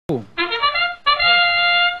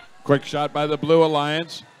Quick shot by the Blue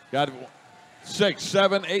Alliance. Got 6,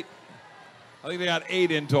 7, 8. I think they got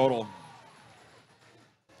 8 in total.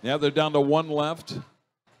 Yeah, they're down to 1 left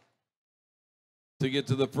to get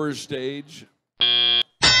to the first stage of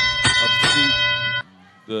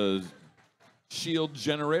the shield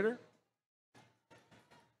generator.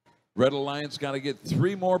 Red Alliance got to get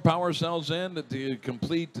 3 more power cells in to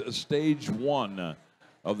complete stage 1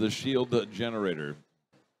 of the shield generator.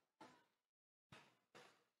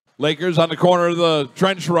 Lakers on the corner of the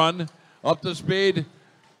trench run, up to speed.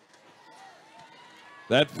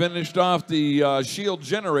 That finished off the shield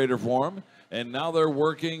generator for them, and now they're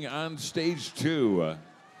working on stage 2.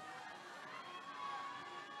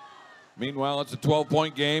 Meanwhile, it's a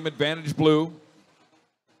 12-point game, advantage Blue.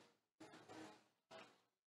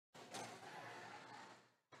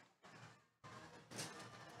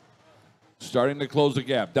 Starting to close the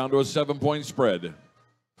gap, down to a 7-point spread.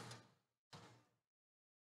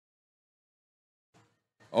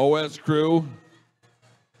 OS crew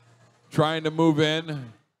trying to move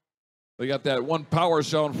in. They got that 1 power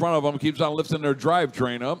cell in front of them, keeps on lifting their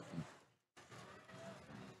drivetrain up.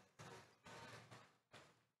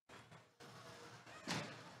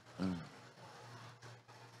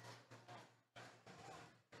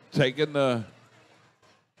 Taking the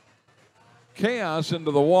chaos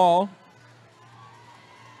into the wall.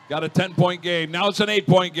 Got a 10-point game. Now it's an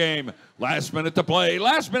 8-point game. Last minute to play.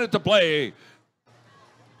 Last minute to play.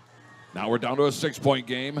 Now we're down to a 6-point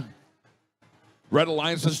game. Red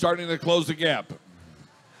Alliance is starting to close the gap.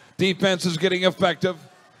 Defense is getting effective.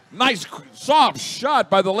 Nice soft shot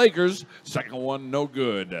by the Lakers. Second one, no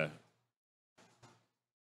good.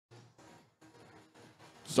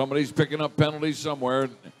 Somebody's picking up penalties somewhere.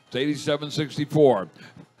 It's 87-64.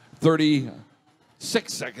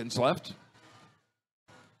 36 seconds left.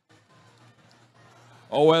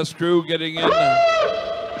 OS crew getting in.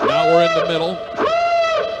 Now we're in the middle.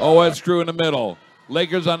 OS crew in the middle.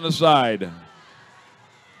 Lakers on the side.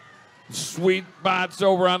 Sweet Bots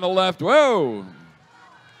over on the left. Whoa!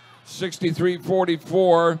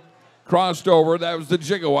 63-44. Crossed over. That was the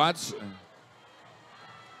Gigawatts.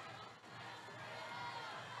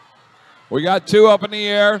 We got 2 up in the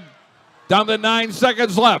air. Down to 9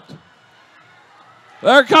 seconds left.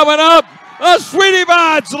 They're coming up. The Sweetie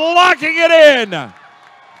Bots locking it in.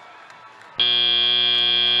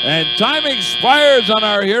 And time expires on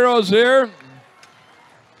our heroes here.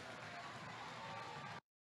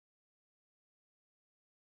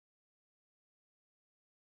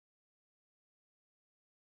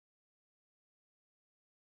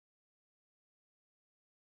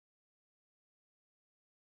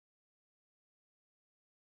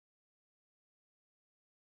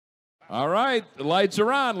 All right, the lights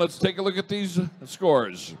are on. Let's take a look at these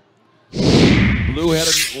scores. Blue had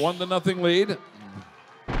a 1-0 lead.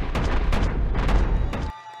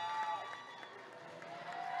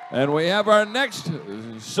 And we have our next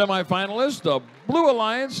semifinalist, the Blue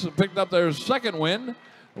Alliance, picked up their second win,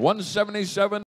 177.